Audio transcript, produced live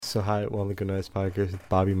So hi, One of the Good Nights podcast with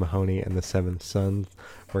Bobby Mahoney and the Seventh Sons.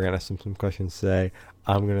 We're going to ask them some questions today.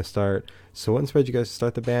 I'm going to start. So what inspired you guys to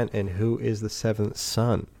start the band, and who is the Seventh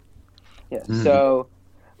Son? Yeah, so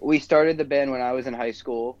we started the band when I was in high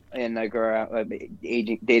school, and I grew up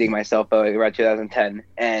dating myself around 2010,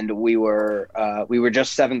 and we were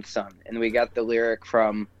just Seventh Son, and we got the lyric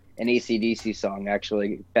from an AC/DC song,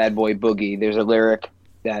 actually, Bad Boy Boogie. There's a lyric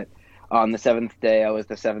that on the seventh day I was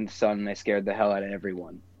the seventh son, and I scared the hell out of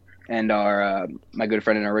everyone. And our my good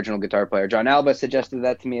friend and original guitar player John Alba suggested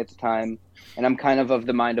that to me at the time, and I'm kind of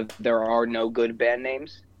the mind of there are no good band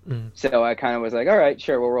names. So I kind of was like, all right,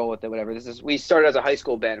 sure, we'll roll with it, whatever. We started as a high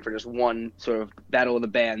school band for just one sort of Battle of the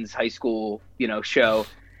Bands high school, show.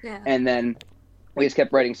 Yeah. And then we just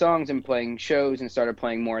kept writing songs and playing shows and started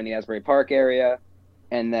playing more in the Asbury Park area.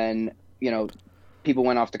 And then, people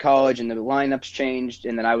went off to college and the lineups changed.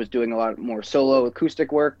 And then I was doing a lot more solo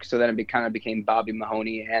acoustic work. So then it kind of became Bobby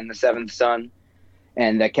Mahoney and the Seventh Son.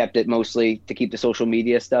 And that kept it mostly to keep the social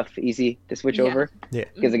media stuff easy to switch over. Yeah.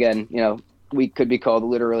 Because again, we could be called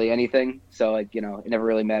literally anything. So it never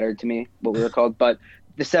really mattered to me what we were called. But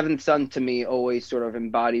the Seventh Son to me always sort of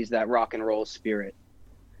embodies that rock and roll spirit,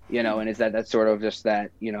 and is that sort of just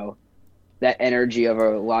that, that energy of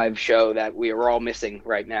a live show that we are all missing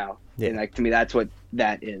right now. Yeah. And to me, that's what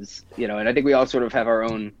that is, and I think we all sort of have our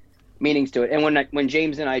own meanings to it. And when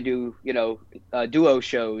James and I do, duo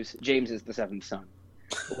shows, James is the Seventh Son.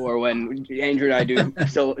 Or when Andrew and I do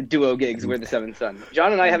duo gigs, we're the Seventh Son.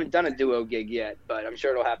 John and I haven't done a duo gig yet, but I'm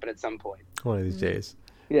sure it'll happen at some point. One of these days.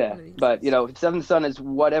 Yeah, but Seventh Son is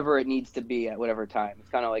whatever it needs to be at whatever time. It's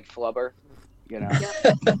kind of like Flubber,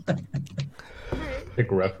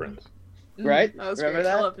 Big reference. Right? That was Remember great.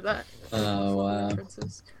 that? I loved that. Oh, wow.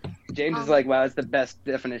 References. James is like, wow, that's the best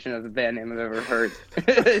definition of the band name I've ever heard.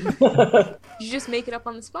 Did you just make it up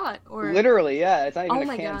on the spot, or Literally, yeah. It's not even Oh a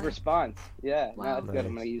my canned God. response. Yeah, Wow. no, that's good.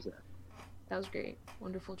 I'm Nice. gonna use it. that was great,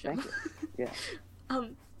 wonderful job. Thank you. Yeah.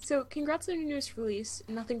 So congrats on your newest release,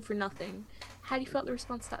 Nothing for Nothing. How do you felt the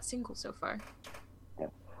response to that single so far?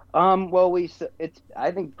 Well,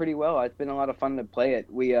 I think pretty well. It's been a lot of fun to play it.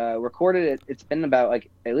 We recorded it. It's been about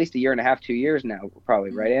at least a year and a half, 2 years now,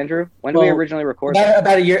 probably, right, Andrew? When did we Well, originally record it?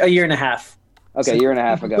 About a year and a half. Okay, a year and a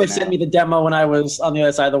half ago. They sent me the demo when I was on the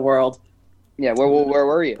other side of the world. Yeah, where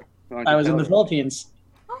were you? I was in the Philippines.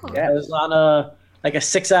 Oh, Yeah. I was on a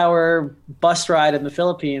 6-hour bus ride in the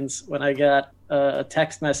Philippines when I got a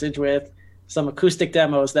text message with some acoustic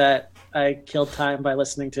demos that I killed time by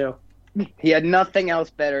listening to He had nothing else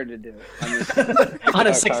better to do. on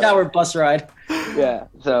a 6-hour bus ride. Yeah.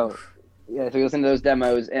 So we listened to those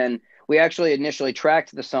demos, and we actually initially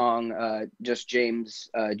tracked the song, just James,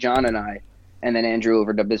 John, and I, and then Andrew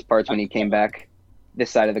overdubbed his parts when he came back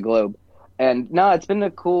this side of the globe. And no, it's been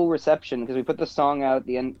a cool reception because we put the song out at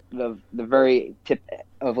the end of the very tip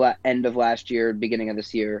of end of last year, beginning of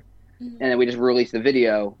this year, and then we just released the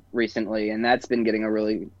video recently, and that's been getting a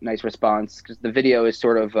really nice response because the video is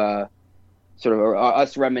sort of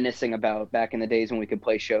us reminiscing about back in the days when we could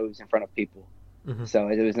play shows in front of people. Mhm. So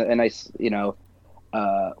it was a nice,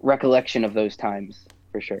 recollection of those times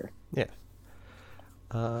for sure. Yeah.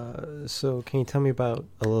 So can you tell me a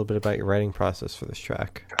little bit about your writing process for this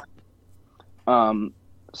track?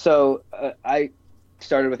 I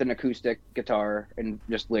started with an acoustic guitar and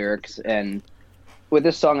just lyrics, and with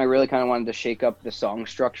this song I really kind of wanted to shake up the song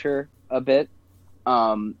structure a bit.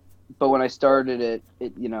 But when I started it,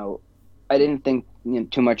 I didn't think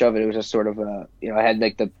too much of it. It was just sort of I had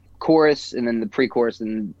like the chorus and then the pre-chorus,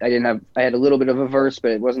 and I had a little bit of a verse,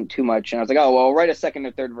 but it wasn't too much. And I was like, oh, well, I'll write a second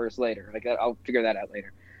or third verse later. Like I'll figure that out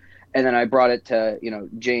later. And then I brought it to,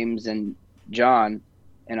 James and John,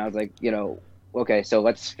 and I was like, okay, so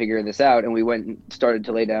let's figure this out. And we went and started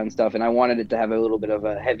to lay down stuff, and I wanted it to have a little bit of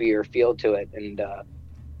a heavier feel to it. And,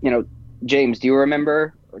 James, do you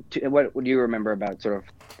remember, what do you remember about sort of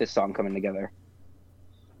this song coming together?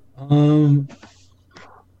 Didn't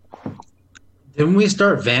we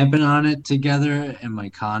start vamping on it together in my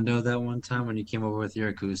condo that one time when you came over with your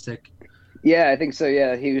acoustic? Yeah, I think so.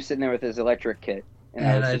 Yeah, he was sitting there with his electric kit.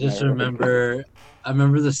 And was I sitting just there with I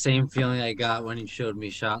remember the same feeling I got when he showed me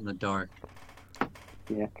Shot in the Dark.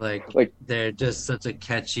 Yeah. Like they're just such a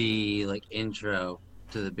catchy intro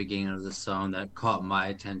to the beginning of the song that caught my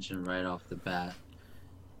attention right off the bat.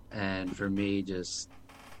 And for me, just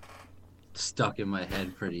stuck in my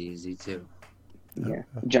head pretty easy too. Yeah.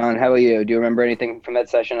 John, how about you? Do you remember anything from that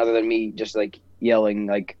session other than me just yelling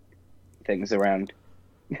things around?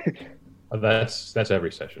 That's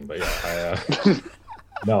every session, but yeah,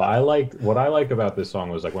 No, what I like about this song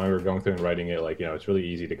was like when we were going through and writing it, like, it's really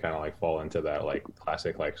easy to kind of like fall into that like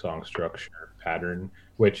classic like song structure pattern,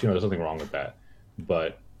 which, there's nothing wrong with that.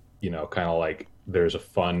 But, kind of like there's a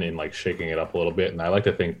fun in like shaking it up a little bit. And I like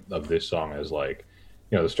to think of this song as like,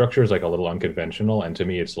 the structure is like a little unconventional. And to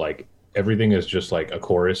me, it's like everything is just like a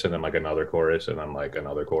chorus and then like another chorus and then like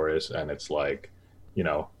another chorus. And it's like,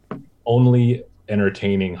 only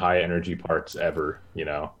entertaining high energy parts ever.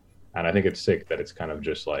 And I think it's sick that it's kind of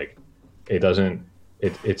just like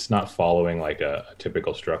it's not following like a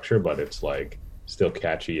typical structure, but it's like still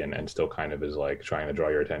catchy and still kind of is like trying to draw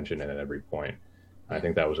your attention in at every point. And I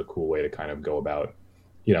think that was a cool way to kind of go about,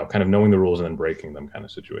 kind of knowing the rules and then breaking them kind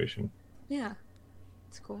of situation. Yeah,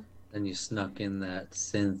 it's cool. And you snuck in that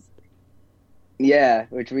synth. Yeah,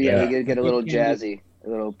 which we did get a little jazzy, a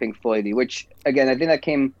little Pink Floydy, which again, I think that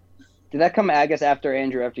came. Did that come, I guess, after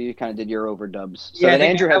Andrew, after you kind of did your overdubs? So then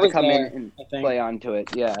Andrew had to come in and play onto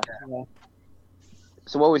it. Yeah.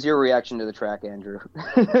 So what was your reaction to the track, Andrew?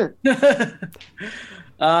 No,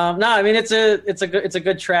 I mean it's a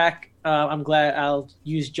good track. I'm glad. I'll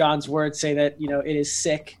use John's words, say that it is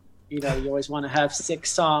sick. You always want to have sick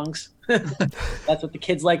songs. That's what the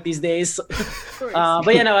kids like these days. But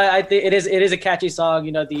I think it is a catchy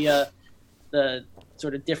song. The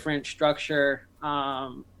sort of different structure.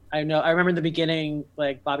 I remember in the beginning,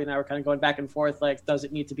 like Bobby and I were kind of going back and forth, like, does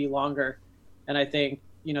it need to be longer? And I think,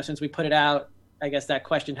 since we put it out, I guess that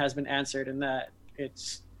question has been answered and that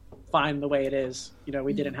it's fine the way it is.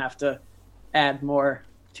 We didn't have to add more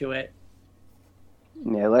to it.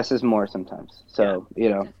 Yeah, less is more sometimes. So,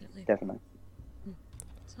 definitely.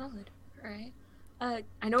 Solid. All right.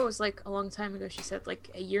 I know it was like a long time ago. She said like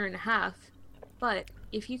a year and a half, but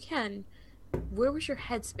if you can, where was your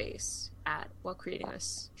headspace at while creating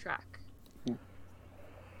this track?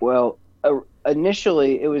 Well,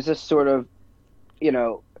 initially it was just sort of,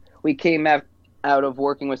 we came out of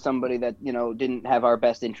working with somebody that, didn't have our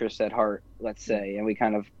best interests at heart, let's say, and we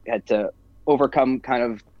kind of had to overcome kind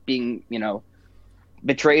of being,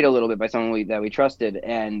 betrayed a little bit by someone that we trusted.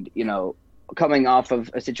 And, coming off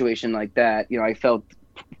of a situation like that, I felt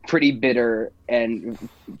pretty bitter and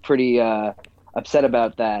pretty upset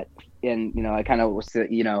about that. And, I kind of was,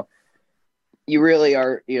 you really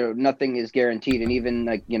are, nothing is guaranteed. And even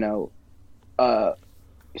like,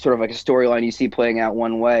 sort of like a storyline you see playing out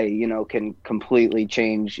one way, can completely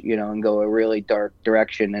change, and go a really dark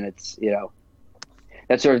direction. And it's,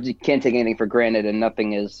 that sort of, you can't take anything for granted and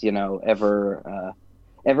nothing is, ever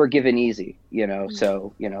given easy, Mm-hmm.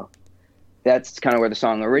 So, that's kind of where the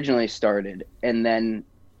song originally started. And then,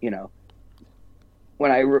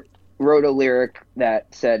 when I wrote a lyric that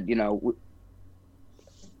said,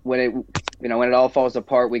 when it all falls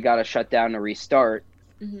apart, we got to shut down to restart.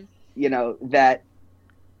 Mm-hmm. That,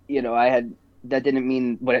 that didn't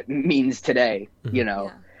mean what it means today, Yeah.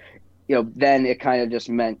 Then it kind of just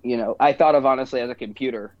meant, I thought of honestly as a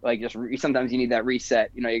computer, like just sometimes you need that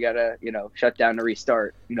reset, you gotta, shut down to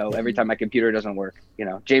restart, every time my computer doesn't work,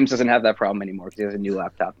 James doesn't have that problem anymore because he has a new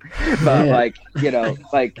laptop, but like,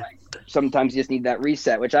 like sometimes you just need that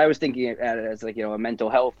reset, which I was thinking at it as like, a mental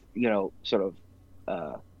health, sort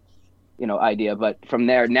of, idea. But from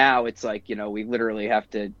there now it's like, we literally have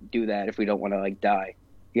to do that if we don't want to like die,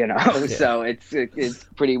 Yeah. So it's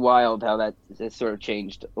pretty wild how that has sort of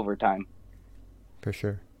changed over time. For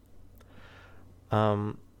sure.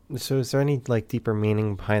 So is there any like deeper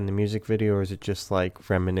meaning behind the music video, or is it just like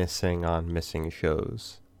reminiscing on missing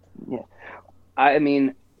shows? Yeah. I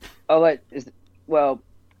mean, I kind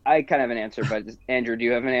of have an answer, but Andrew, do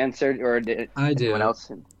you have an answer, or did I do. anyone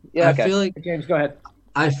else? Yeah, okay. I feel like James, go ahead.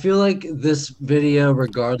 I feel like this video,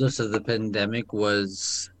 regardless of the pandemic,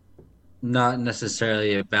 was not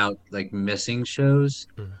necessarily about like missing shows.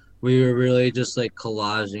 Mhm. We were really just like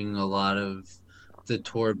collaging a lot of the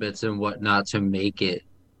tour bits and whatnot to make it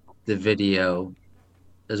the video,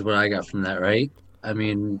 is what I got from that, right? I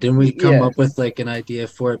mean, didn't we come Yeah. up with like an idea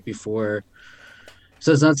for it before?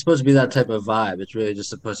 So it's not supposed to be that type of vibe. It's really just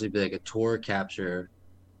supposed to be like a tour capture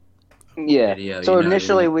Yeah. video. So you know what I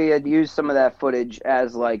initially mean? we had used some of that footage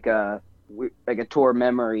as like a tour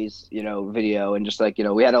memories, video, and just like,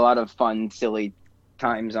 we had a lot of fun, silly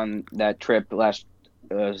times on that trip. Last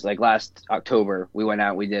October, we went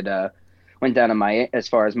out. We did went down to as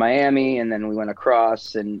far as Miami, and then we went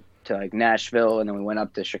across and to like Nashville, and then we went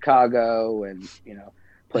up to Chicago, and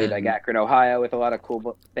played like Akron, Ohio, with a lot of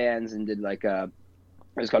cool bands, and did like it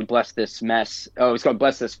was called Bless This Mess. Oh, it was called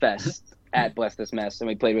Bless This Fest at Bless This Mess, and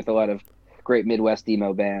we played with a lot of great Midwest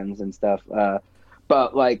emo bands and stuff.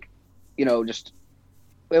 But like, just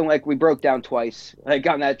and like we broke down twice, like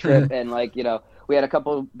on that trip, and like we had a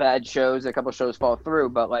couple bad shows, a couple shows fall through,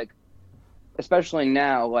 but like, especially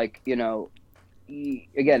now, like, you know,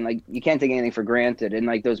 again, like you can't take anything for granted, and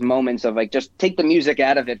like those moments of like just take the music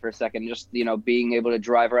out of it for a second, just, you know, being able to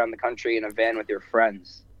drive around the country in a van with your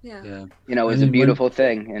friends, Yeah. you know, is a beautiful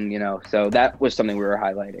thing. And, you know, so that was something we were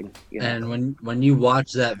highlighting, you know? And when you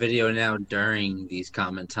watch that video now during these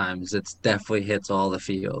comment times, it's definitely hits all the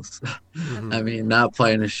feels. Mhm. I mean, not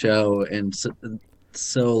playing a show in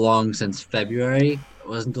so long since February.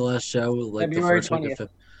 Wasn't the last show like February the first week of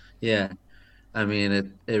Yeah. I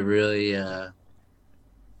mean, it really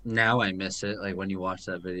now I miss it, like when you watch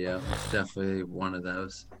that video. It's definitely one of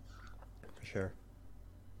those. For sure.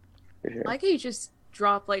 For sure. I like how you just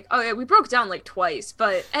drop like, oh yeah, we broke down like twice,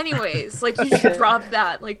 but anyways, like you just dropped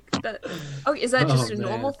that, like that. Oh, is that just Oh, a man.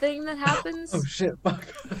 normal thing that happens? Oh shit, fuck.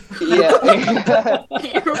 Yeah.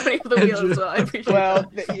 Everybody for the wheel as well. I appreciate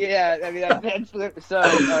Well, yeah, I mean, that's so.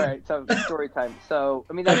 All right, so story time. So,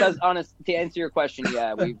 I mean, that does, honest to answer your question.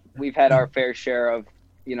 Yeah, we've had our fair share of,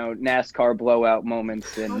 you know, NASCAR blowout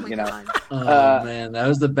moments, that. and Oh my you know, god. Oh man, that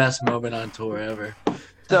was the best moment on tour ever.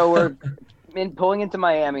 so we're pulling into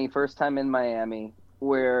Miami, first time in Miami.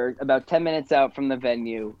 We're about 10 minutes out from the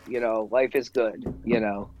venue. You know, life is good. You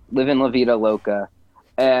know, living La Vida Loca,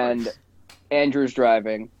 and Andrew's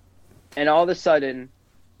driving, and all of a sudden,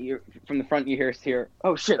 you're from the front. You hear,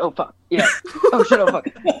 oh shit, oh fuck, yeah, oh shit, oh fuck,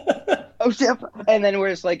 oh shit, oh, fuck. And then we're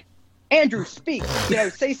just like, Andrew, speak, you know,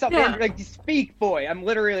 say something, Yeah. Andrew, like speak, boy. I'm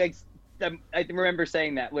literally like, I remember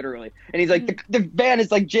saying that literally, and he's like, the van is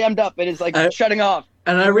like jammed up and it's like shutting off.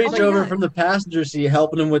 And I Oh reach my over God. from the passenger seat,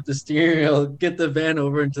 helping him with the steering wheel, get the van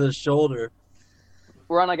over into the shoulder.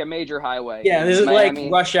 We're on like a major highway. Yeah, in this is Miami.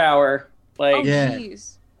 like rush hour, like Oh Yeah.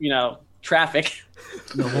 jeez. you know, traffic.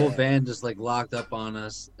 The whole van just like locked up on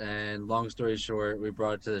us. And long story short, we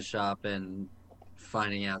brought it to the shop and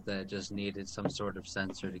finding out that it just needed some sort of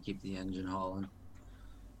sensor to keep the engine hauling.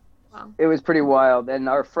 Wow. It was pretty wild. And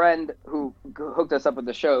our friend who hooked us up with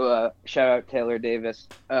the show, shout out Taylor Davis,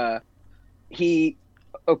 he,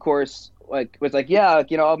 of course, like was like, yeah,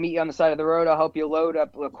 you know, I'll meet you on the side of the road. I'll help you load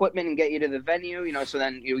up equipment and get you to the venue, you know, so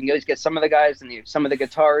then you can at least get some of the guys and some of the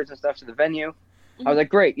guitars and stuff to the venue. I was like,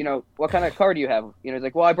 great, you know, what kind of car do you have? You know, he's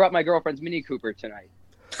like, well, I brought my girlfriend's Mini Cooper tonight.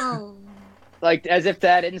 Oh. Like, as if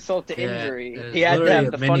that insult to Yeah, injury. it is He had to literally have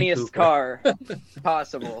a the Mini funniest Cooper. car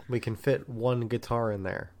possible. We can fit one guitar in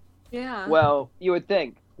there. Yeah. Well, you would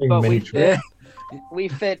think. But Mini we trip. Yeah. we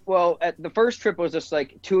fit, well, at the first trip was just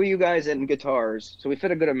like two of you guys and guitars, so we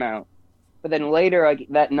fit a good amount. But then later, like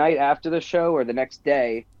that night after the show or the next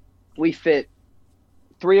day, we fit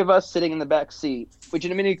three of us sitting in the back seat, which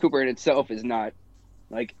in a Mini Cooper in itself is not,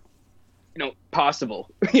 like, you know, possible,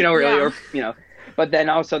 you know, really, Yeah. or, you know. But then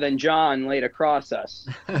also then John laid across us.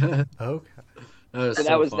 Okay. That So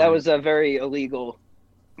that was a very illegal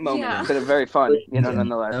moment, Yeah. but very fun, you know, Yeah.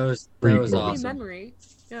 nonetheless. that was Pretty that was cool. Lovely awesome. memory.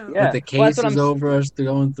 Yeah. Yeah. With the Well, that's what cases I'm- over us,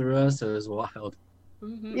 going through us, it was wild.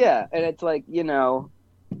 Mhm. Yeah, and it's like, you know,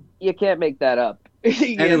 you can't make that up. You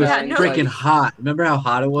And it was Yeah, know, no. it's like- freaking hot. Remember how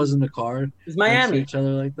hot it was in the car? It's Next to Miami. each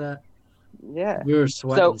other like that. Yeah. We were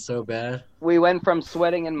sweating so bad. We went from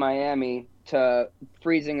sweating in Miami to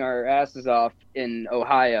freezing our asses off in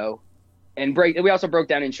Ohio, and we also broke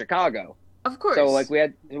down in Chicago. Of course. So like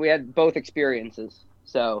we had both experiences.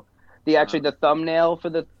 So the thumbnail for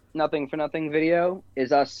the Nothing for Nothing video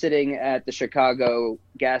is us sitting at the Chicago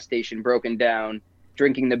gas station, broken down,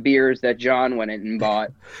 drinking the beers that John went in and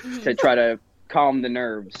bought Mhm. to try to calm the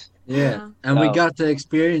nerves. Yeah. Yeah. And we So- got to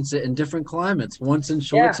experience it in different climates, once in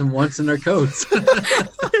shorts and once in our coats.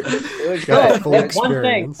 It was Got good. full One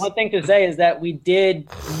experience. one thing to say is that we did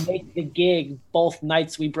make the gig both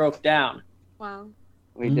nights we broke down. Wow.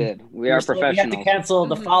 We did. We are We had to professionals. cancel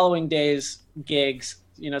the Mhm. following day's gigs,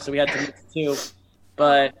 you know, so we had to miss two.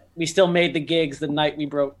 But we still made the gigs the night we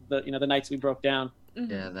broke the nights we broke down. Mhm.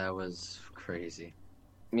 Yeah, that was crazy.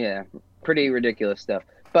 Yeah, pretty ridiculous stuff.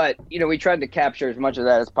 But, you know, we tried to capture as much of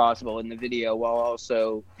that as possible in the video while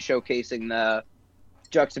also showcasing the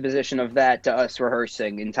juxtaposition of that to us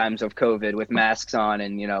rehearsing in times of COVID with masks on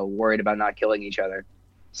and, you know, worried about not killing each other.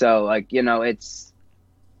 So, like, you know, it's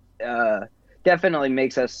definitely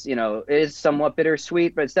makes us, you know, it is somewhat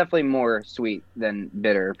bittersweet, but it's definitely more sweet than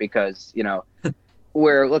bitter because, you know,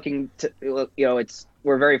 we're looking to, you know,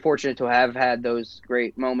 we're very fortunate to have had those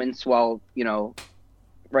great moments while, you know,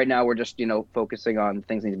 right now we're just, you know, focusing on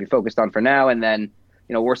things that need to be focused on for now. And then,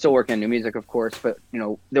 you know, we're still working on new music, of course, but, you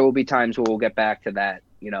know, there will be times where we'll get back to that,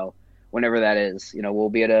 you know, whenever that is, you know, we'll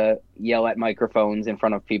be able to yell at microphones in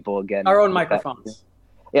front of people again. Our own Like that. microphones.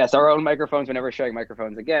 Yes, our own microphones. We're never sharing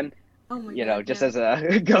microphones again, Oh my you god. know, just yeah. as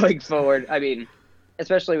a going forward. I mean,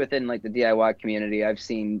 especially within like the DIY community, I've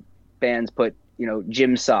seen bands put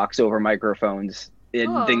gym socks over microphones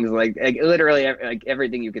and things like literally like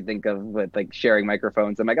everything you could think of with like sharing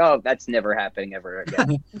microphones. I'm like, oh, that's never happening ever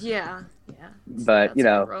again. Yeah. But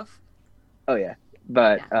That's rough. oh yeah,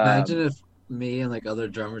 but Imagine if me and like other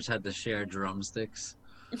drummers had to share drumsticks.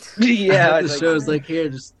 yeah, The show's like, here,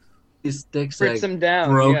 just these sticks spritz like them down,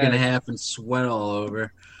 broke in half and sweat all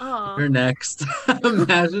over. You're next.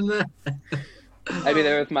 Imagine that. I'd be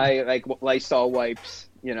there with my like Lysol wipes,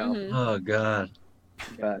 Mhm. Oh God.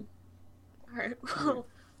 But All right.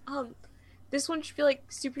 Well, this one should be like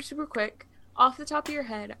super, super quick. Off the top of your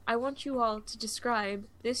head, I want you all to describe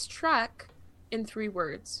this track in 3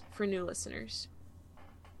 words for new listeners.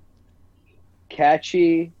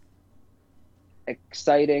 catchy,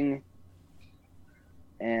 exciting,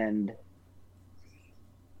 and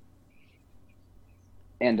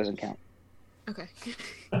doesn't count. Okay.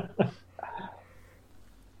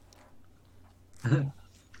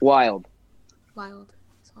 Wild. Wild.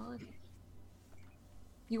 Solid.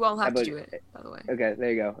 You all have to do it, by the way. Okay,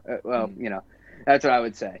 there you go. Well, that's what I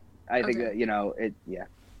would say. I think Okay. that yeah.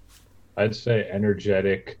 I'd say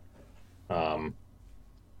energetic. I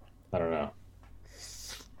don't know.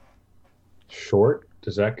 Short.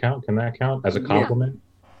 Does that count? Can that count as a compliment?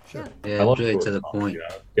 Yeah. Yeah, love really short to the songs, point.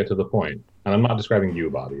 Get to the point. And I'm not describing you,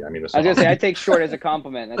 Bobby. I mean the I song. was gonna say I take short as a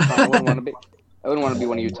compliment. That's fine. I wouldn't want to be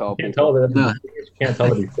one of you tall You can't people. tell that. No. You can't tell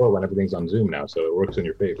that before when everything's on Zoom now, so it works in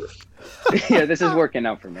your favor. Yeah, this is working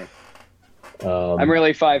out for me. I'm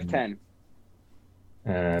really 5'10".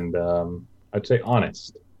 And I'd say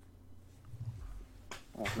honest.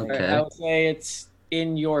 Okay. I would say it's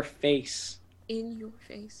in your face. In your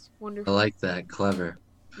face. I Wonderful. like that. Clever.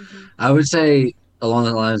 Mhm. I would say along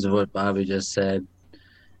the lines of what Bobby just said.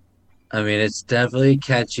 I mean, it's definitely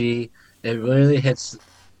catchy. It really hits,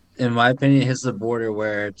 in my opinion, it hits the border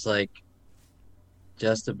where it's like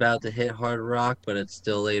just about to hit hard rock, but it's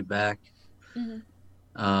still laid back. Mhm.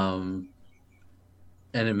 And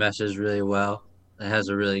it meshes really well. It has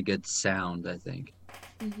a really good sound, I think.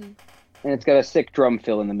 Mhm. And it's got a sick drum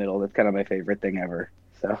fill in the middle. That's kind of my favorite thing ever.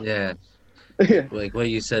 So Yeah, like what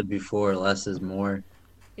you said before, less is more.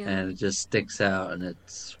 Yeah. And it just sticks out, and it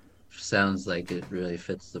sounds like it really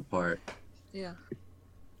fits the part. Yeah.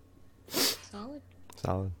 Solid.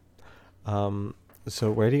 Solid.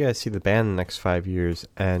 So where do you guys see the band in the next 5 years,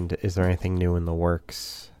 and is there anything new in the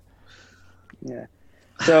works? yeah.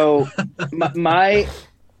 So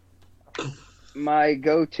my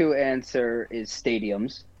go-to answer is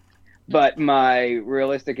stadiums, but my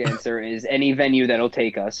realistic answer is any venue that'll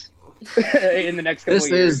take us in the next couple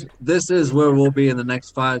years. This is where we'll be in the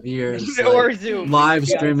next 5 years. Or like, Zoom. live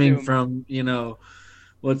Yeah, streaming Zoom. from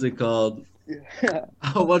what's it called?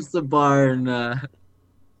 What's the bar in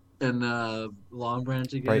Long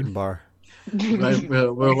Branch again? Brighton Bar. Right,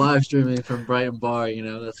 we're live streaming from Brighton Bar.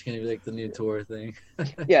 That's gonna be like the new tour thing.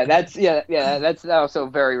 Yeah, that's also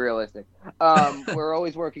very realistic. We're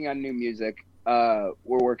always working on new music. We're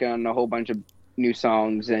working on a whole bunch of new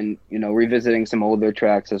songs and revisiting some older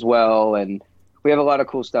tracks as well. And we have a lot of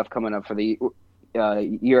cool stuff coming up for the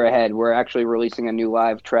year ahead. We're actually releasing a new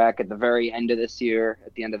live track at the very end of this year,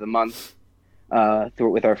 at the end of the month,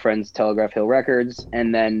 with our friends Telegraph Hill Records.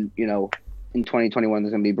 And then in 2021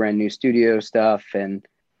 there's going to be brand new studio stuff, and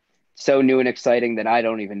so new and exciting that I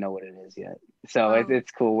don't even know what it is yet. So Wow.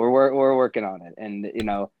 it's cool. We're working on it, and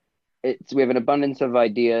we have an abundance of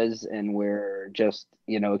ideas, and we're just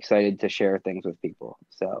excited to share things with people.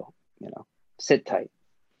 So sit tight.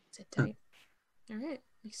 Sit tight. All right.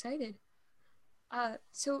 Excited.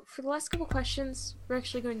 So for the last couple questions, we're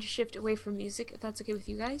actually going to shift away from music, if that's okay with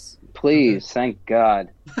you guys. Please, thank God,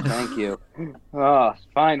 thank you. Oh,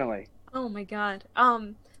 finally. Oh my god.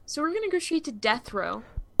 So we're gonna go straight to death row.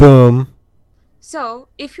 Boom. So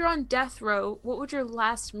if you're on death row, what would your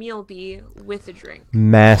last meal be with a drink?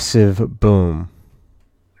 Massive boom.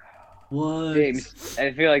 What? James,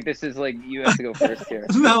 I feel like this is like you have to go first here.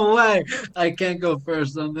 No way! I can't go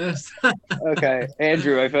first on this. Okay,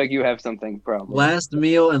 Andrew, I feel like you have something probably. Last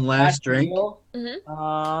meal and last drink. Meal? Mhm.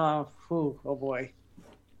 Oh boy.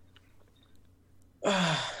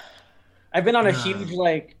 I've been on a huge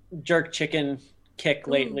jerk chicken kick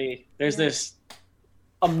lately. There's Yeah. this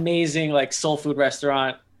amazing soul food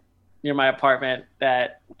restaurant near my apartment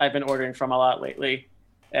that I've been ordering from a lot lately,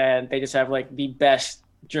 and they just have the best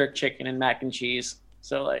jerk chicken and mac and cheese.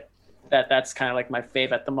 So that's kind of my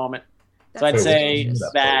fave at the moment. So I'd That's say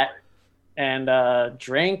delicious. that and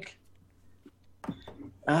drink.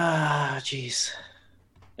 Jeez.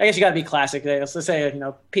 I guess you got to be classic. Let's say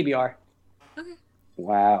PBR.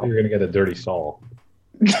 Wow. You're gonna get a dirty Saul.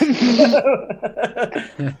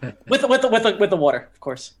 with the water, of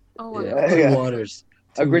course. Oh my Yeah. god. Two waters.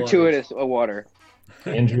 A Two gratuitous water.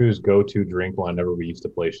 Andrew's go-to drink whenever we used to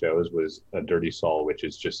play shows was a Dirty Sol, which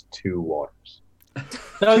is just 2 waters.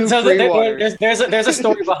 So, Two free waters. there's a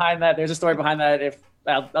story behind that. There's a story behind that. If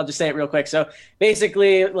I'll just say it real quick. So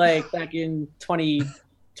basically, like back in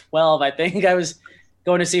 2012, I think I was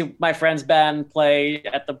going to see my friend's band play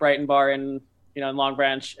at the Brighton Bar in Long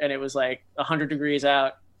Branch, and it was like 100 degrees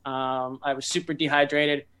out. I was super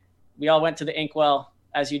dehydrated. We all went to the Inkwell,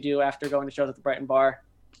 as you do after going to shows at the Brighton Bar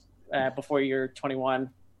before you're 21.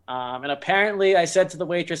 And apparently, I said to the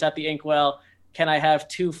waitress at the Inkwell, "Can I have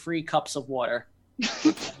 2 free cups of water?"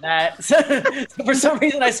 That for some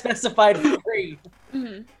reason I specified free.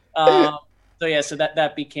 Mhm. So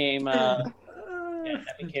that became that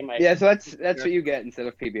became my Yeah, so that's what you get instead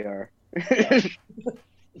of PBR.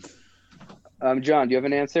 John, do you have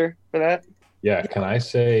an answer for that? Yeah, can I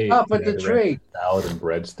say Up at the tree. salad and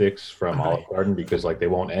breadsticks from Olive Garden because like they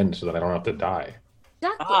won't end, so that I don't have to die.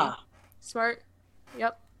 Exactly. Smart.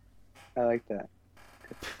 Yep. I like that.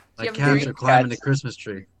 Do you Like have a cats are drink? climbing the Cats. Christmas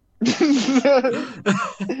tree.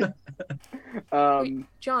 Wait,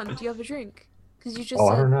 John, do you have a drink? Because you just Oh,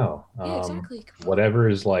 said. I don't know. Yeah, exactly. Come on. Whatever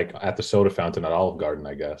is like at the soda fountain at Olive Garden,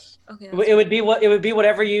 I guess. Okay. It would be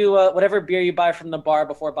whatever whatever beer you buy from the bar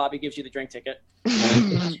before Bobby gives you the drink ticket.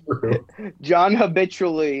 John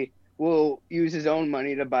habitually will use his own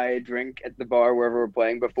money to buy a drink at the bar wherever we're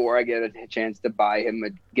playing before I get a chance to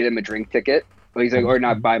get him a drink ticket. Well, he's like, or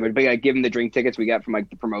not buy him, but like, give him the drink tickets we got from like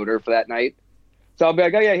the promoter for that night. So I'll be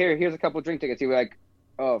like, oh yeah, here's a couple of drink tickets. He'll be like,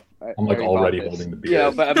 oh, I'm like already already bought this. holding the beer.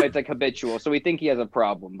 Yeah, but it's like habitual. So we think he has a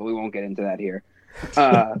problem, but we won't get into that here.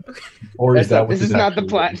 Or is that what This is he's not the actually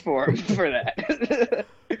platform for that.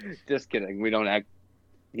 Just kidding. We don't act.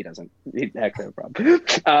 He doesn't. He actually have a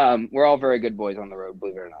problem. We're all very good boys on the road,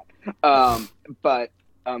 believe it or not. But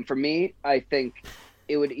for me, I think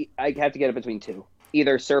I'd have to get it between 2.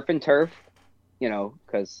 Either surf and turf,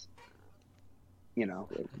 because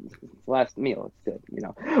last meal, it's good,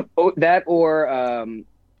 that or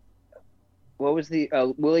what was the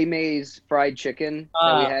Willie Mae's fried chicken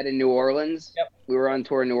that we had in New Orleans? Yep. We were on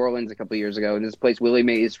tour in New Orleans a couple years ago, and this place, Willie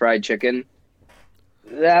Mae's fried chicken,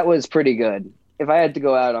 that was pretty good. If I had to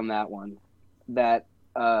go out on that one, and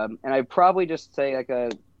I'd probably just say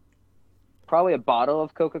probably a bottle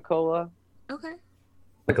of Coca-Cola. Okay. like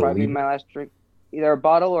Would a probably be lead. my last drink. Either a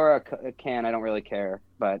bottle or a can. I don't really care,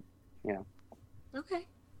 but Okay.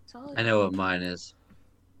 Solid. I know what mine is.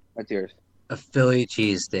 what's yours? A Philly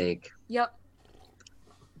cheesesteak. Yep.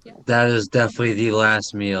 That is definitely the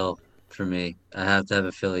last meal for me. I have to have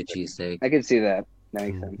a Philly cheesesteak. I can see that. That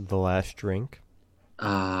makes sense. The last drink.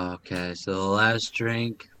 Oh, okay. So the last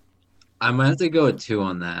drink, I might have to go with 2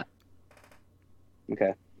 on that.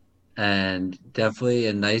 Okay. And definitely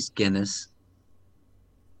a nice Guinness.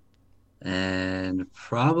 And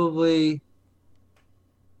probably,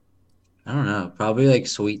 I don't know, probably like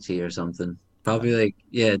sweet tea or something. Probably like,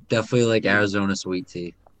 yeah, definitely like Arizona sweet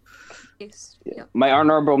tea. Taste. Yeah. Yep. My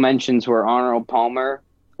honorable mentions were Arnold Palmer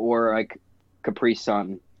or like Capri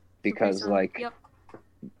Sun because Capri Sun. like Yep.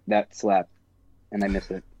 that slapped and I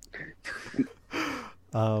miss it.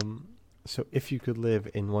 So if you could live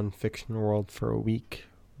in one fiction world for a week,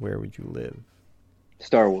 where would you live?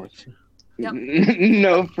 Star Wars. Yep.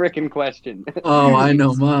 No freaking question. Oh, I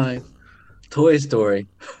know mine. Toy Story.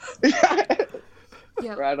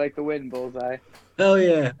 Yep. Ride like the wind, bullseye. Hell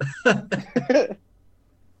yeah.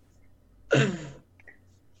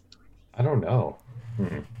 I don't know.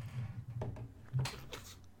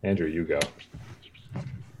 Andrew, you go.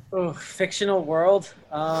 Oh, fictional world.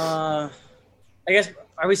 I guess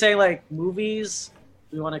are we saying like movies?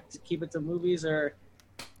 Do we want to keep it to movies or?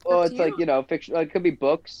 Well, Up to it's like, you. fiction. It could be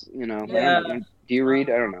books, I don't Yeah. know. Do you read?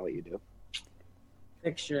 I don't know what you do.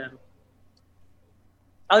 Fiction.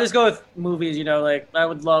 I'll just go with movies. Like I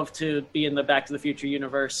would love to be in the Back to the Future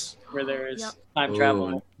universe where there is Yep. time travel.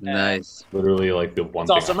 Ooh, nice. Literally like the one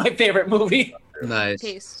It's also my favorite movie. Nice.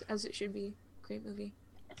 Taste as it should be. Great movie.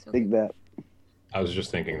 So Think good. that. I was just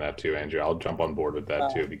thinking that too, Andrew. I'll jump on board with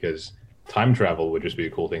that too because time travel would just be a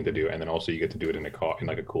cool thing to do, and then also you get to do it in a car, in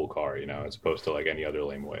like a cool car, as opposed to like any other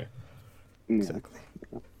lame way. Yeah. Exactly.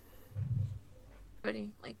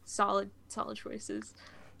 Pretty like solid choices.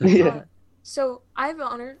 Yeah. So I have the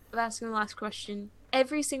honor of asking the last question.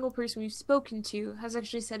 Every single person we've spoken to has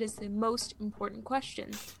actually said it's the most important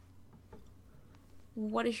question.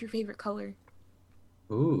 What is your favorite color?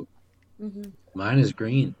 Ooh, Mm-hmm. mine is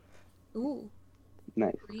green. Ooh,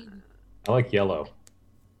 Nice. green. I like yellow.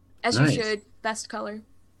 As Nice. you should. Best color.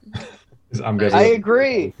 I'm guessing. I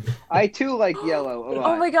agree. I too like yellow a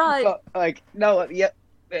lot. Oh my god. But, like no, yeah,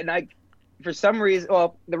 and I for some reason,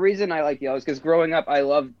 well, the reason I like yellow is because growing up, I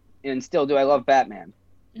loved and still do. I love Batman.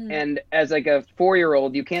 Mm, And as like a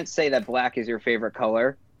 4-year-old, you can't say that black is your favorite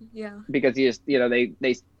color yeah. because you just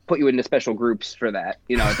they put you into special groups for that,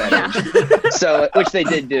 at that Yeah. age. So which they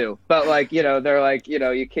did do, but like they're like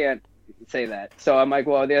you can't say that. So I'm like,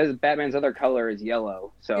 well, Batman's other color is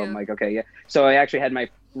yellow. So I'm Yeah. like, okay, yeah. So I actually had my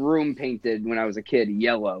room painted when I was a kid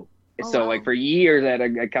yellow. Oh, So wow. like for years I had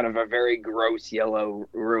a kind of a very gross yellow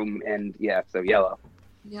room, and yeah, so yellow.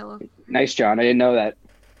 Yellow. Nice, John. I didn't know that.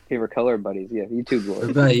 Favorite color, buddies. Yeah, you too, What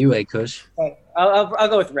Glory. about you, Kush? I'll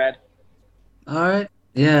go with red. All right.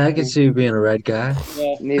 Yeah, I can see you being a red guy.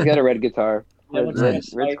 Yeah. He's got a red guitar. Yeah, Red's, looks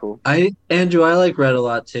red's red. cool. Andrew, I like red a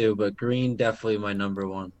lot too, but green definitely my number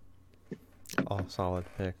one. All solid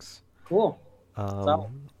picks. Cool. Um,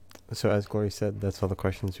 so as Glory said, that's all the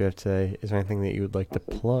questions we have today. Is there anything that you would like to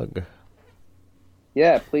plug?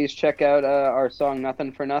 Yeah, please check out our song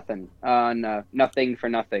 "Nothing for Nothing" on "Nothing for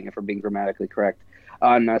Nothing," if we're being grammatically correct,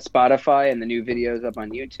 on Spotify, and the new videos up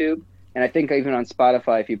on YouTube. And I think even on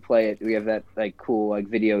Spotify, if you play it, we have that like cool like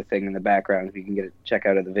video thing in the background. If you can check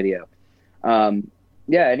out of the video.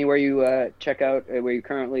 Yeah, anywhere you check out where you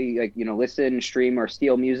currently listen, stream, or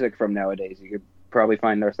steal music from nowadays, you could probably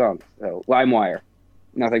find our songs. So LimeWire,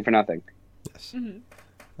 "Nothing for Nothing." Yes. Mhm.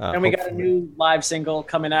 And we got a Hopefully- new live single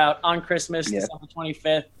coming out on Christmas, Yeah. December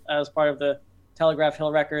 25th, as part of the Telegraph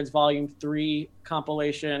Hill Records Volume 3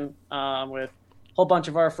 compilation with a whole bunch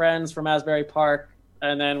of our friends from Asbury Park.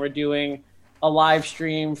 And then we're doing a live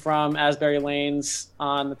stream from Asbury Lanes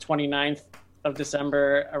on the 29th of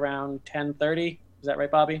December around 10:30. Is that right,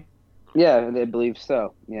 Bobby? Yeah, I believe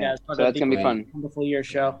so. Yeah, it's part so of that's the gonna be fun. Wonderful Year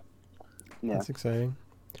show. Yeah. That's exciting.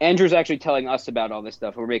 Andrew's actually telling us about all this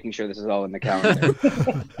stuff. We're making sure this is all in the calendar.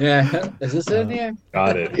 Yeah. Is this in here?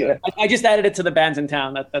 Got it. Yeah. I just added it to the bands in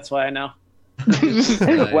town. That's why I know.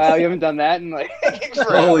 Wow, you haven't done that in like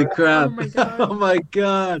Holy forever. crap. Oh my God. Oh my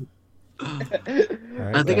god. All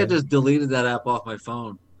right, I think I guys. just deleted that app off my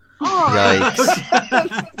phone. Oh,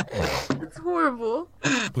 Yikes. that's horrible.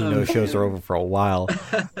 You know, shows are over for a while.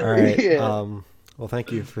 All right. Yeah. Well,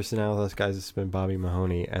 thank you for sitting down with us, guys. It's been Bobby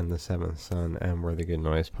Mahoney and the Seventh Son, and we're the Good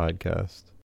Noise Podcast.